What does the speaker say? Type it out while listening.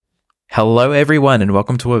Hello everyone and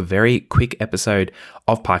welcome to a very quick episode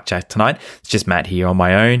of ParkChat tonight. It's just Matt here on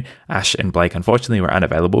my own. Ash and Blake unfortunately were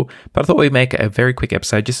unavailable, but I thought we'd make a very quick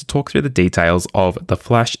episode just to talk through the details of the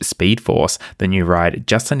Flash Speed Force, the new ride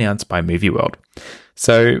just announced by Movie World.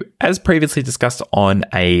 So as previously discussed on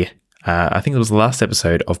I think it was the last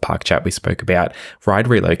episode of ParkChat, we spoke about ride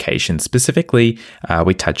relocation. Specifically,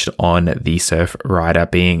 we touched on the Surf Rider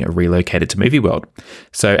being relocated to Movie World.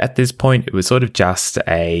 So at this point, it was sort of just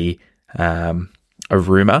a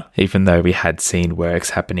rumor, even though we had seen works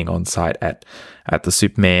happening on site at the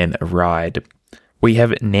Superman ride. We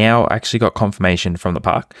have now actually got confirmation from the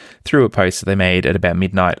park through a post that they made at about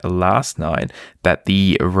midnight last night that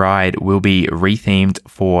the ride will be rethemed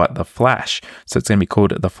for the Flash. So it's going to be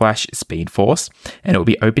called the Flash Speed Force, and it will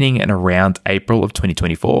be opening in around April of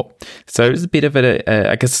 2024. So it's a bit of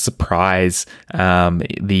a surprise,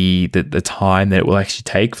 the time that it will actually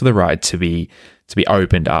take for the ride to be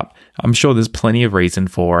opened up. I'm sure there's plenty of reason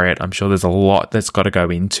for it. I'm sure there's a lot that's got to go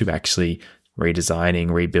into actually redesigning,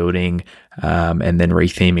 rebuilding, and then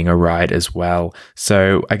retheming a ride as well.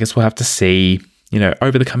 So I guess we'll have to see,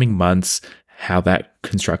 over the coming months, how that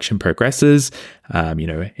construction progresses,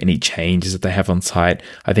 any changes that they have on site.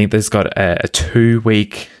 I think there's got a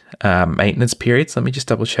 2-week maintenance period. So let me just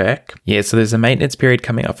double check. Yeah, so there's a maintenance period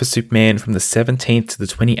coming up for Superman from the 17th to the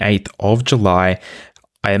 28th of July.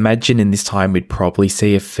 I imagine in this time we'd probably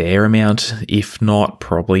see a fair amount, if not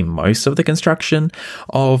probably most of the construction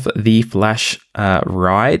of the Flash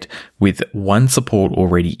ride, with one support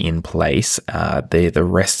already in place. The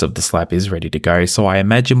rest of the slab is ready to go. So I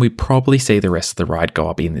imagine we probably see the rest of the ride go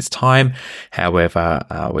up in this time. However,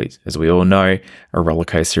 as we all know, a roller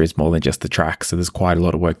coaster is more than just the track. So there's quite a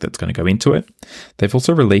lot of work that's going to go into it. They've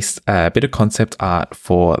also released a bit of concept art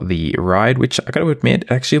for the ride, which I got to admit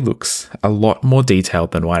actually looks a lot more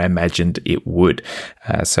detailed than what I imagined it would.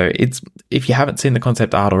 So if you haven't seen the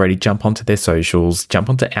concept art already, jump onto their socials, jump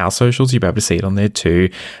onto our socials. You'll be able to see it on there too.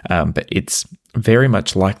 But it's very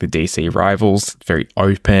much like the DC rivals. It's very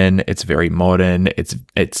open. It's very modern.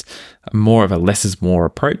 It's more of a less is more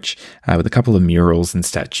approach, with a couple of murals and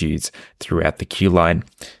statues throughout the queue line.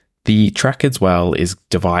 The track as well is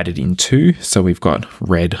divided in two. So we've got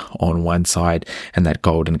red on one side and that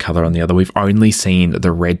golden color on the other. We've only seen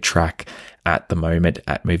the red track at the moment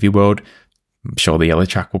at Movie World. I'm sure the yellow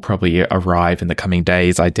track will probably arrive in the coming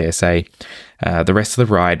days, I dare say. The rest of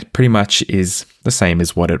the ride pretty much is the same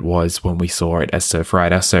as what it was when we saw it as Surf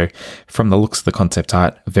Rider. So from the looks of the concept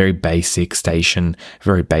art, a very basic station,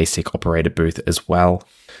 very basic operator booth as well.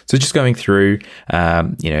 So just going through,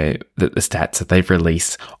 the stats that they've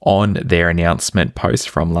released on their announcement post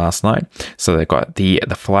from last night. So they've got the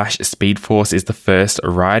Flash Speed Force is the first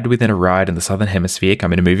ride within a ride in the Southern Hemisphere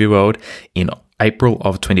coming to Movie World in April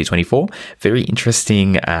of 2024. Very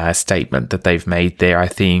interesting statement that they've made there. I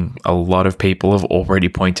think a lot of people have already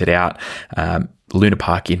pointed out Luna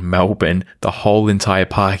Park in Melbourne, the whole entire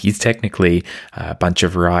park is technically a bunch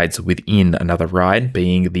of rides within another ride,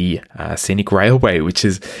 being the Scenic Railway, which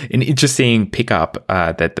is an interesting pickup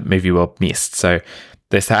that the Movie World missed. So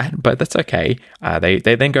there's that, but that's okay. They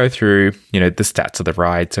then go through, the stats of the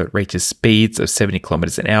ride. So it reaches speeds of 70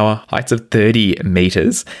 kilometers an hour, heights of 30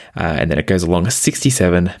 meters, and then it goes along a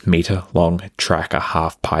 67 meter long track, a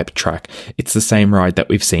half pipe track. It's the same ride that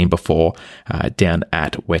we've seen before down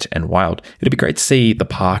at Wet and Wild. It'd be great to see the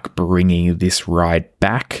park bringing this ride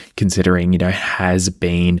back, considering, it has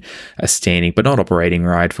been a standing but not operating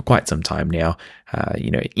ride for quite some time now.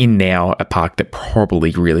 In now a park that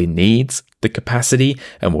probably really needs the capacity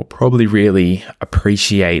and will probably really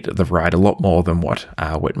appreciate the ride a lot more than what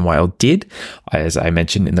Wet n Wild did. As I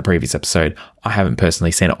mentioned in the previous episode, I haven't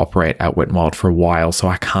personally seen it operate at Wet n Wild for a while, so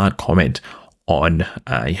I can't comment on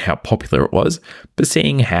how popular it was. But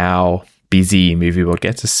seeing how busy Movie World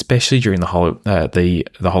gets, especially during the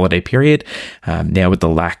holiday period. Now with the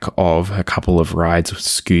lack of a couple of rides,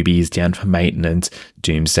 Scooby's down for maintenance,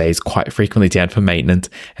 Doomsday's quite frequently down for maintenance,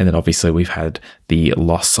 and then obviously we've had the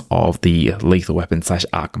loss of the Lethal Weapon /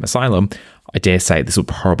 Arkham Asylum. I dare say this will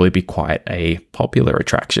probably be quite a popular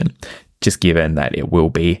attraction, just given that it will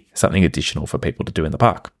be something additional for people to do in the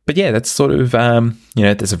park. But yeah, that's sort of,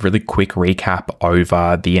 there's a really quick recap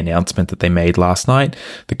over the announcement that they made last night.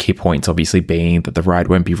 The key points obviously being that the ride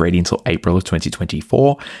won't be ready until April of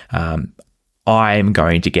 2024. I'm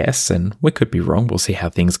going to guess, and we could be wrong, we'll see how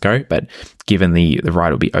things go, but given the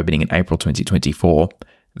ride will be opening in April 2024,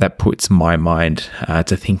 that puts my mind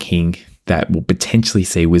to thinking that will potentially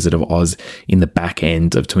see Wizard of Oz in the back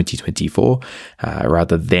end of 2024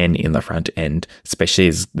 rather than in the front end, especially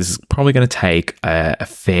as this is probably going to take a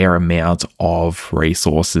fair amount of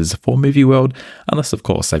resources for Movie World, unless, of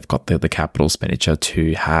course, they've got the capital expenditure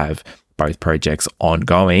to have both projects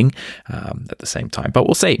ongoing at the same time. But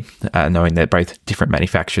we'll see, knowing that both different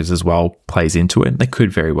manufacturers as well plays into it. And they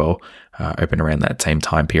could very well open around that same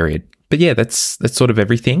time period. But yeah, that's sort of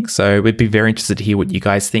everything. So we'd be very interested to hear what you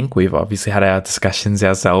guys think. We've obviously had our discussions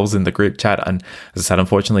ourselves in the group chat. And as I said,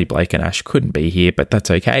 unfortunately, Blake and Ash couldn't be here, but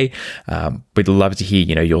that's okay. We'd love to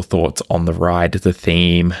hear, your thoughts on the ride, the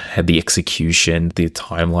theme, the execution, the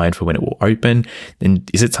timeline for when it will open.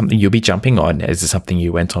 And is it something you'll be jumping on? Is it something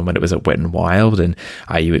you went on when it was at Wet n Wild? And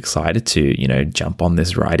are you excited to, jump on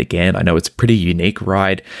this ride again? I know it's a pretty unique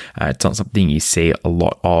ride. It's not something you see a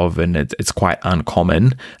lot of, and it's quite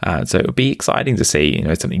uncommon. So it would be exciting to see,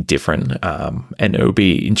 something different. And it would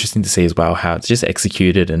be interesting to see as well how it's just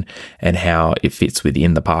executed and how it fits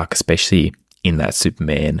within the park, especially in that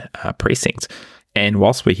Superman precinct. And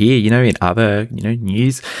whilst we're here, in other,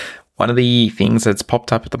 news, one of the things that's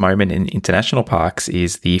popped up at the moment in international parks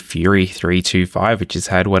is the Fury 325, which has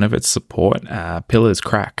had one of its support pillars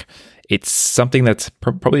crack. It's something that's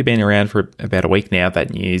probably been around for about a week now, that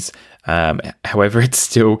news. However, it's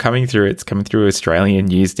still coming through. It's coming through Australian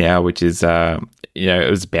news now, which is, it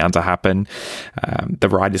was bound to happen. The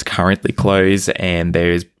ride is currently closed, and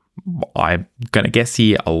there's, I'm going to guess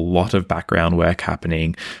here, a lot of background work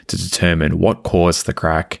happening to determine what caused the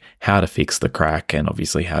crack, how to fix the crack, and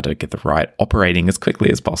obviously how to get the ride operating as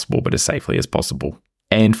quickly as possible, but as safely as possible.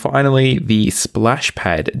 And finally, the splash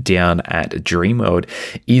pad down at Dreamworld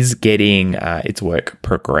is getting its work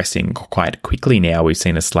progressing quite quickly now. We've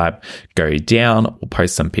seen a slab go down. We'll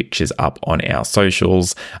post some pictures up on our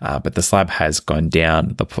socials, but the slab has gone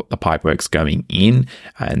down, the pipework's going in,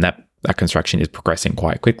 and that construction is progressing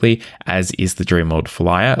quite quickly, as is the Dreamworld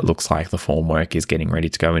Flyer. It looks like the formwork is getting ready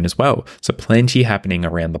to go in as well. So plenty happening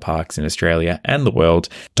around the parks in Australia and the world.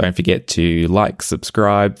 Don't forget to like,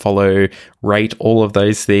 subscribe, follow, rate, all of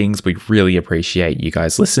those things. We really appreciate you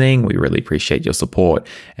guys listening. We really appreciate your support.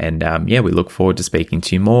 And we look forward to speaking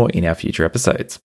to you more in our future episodes.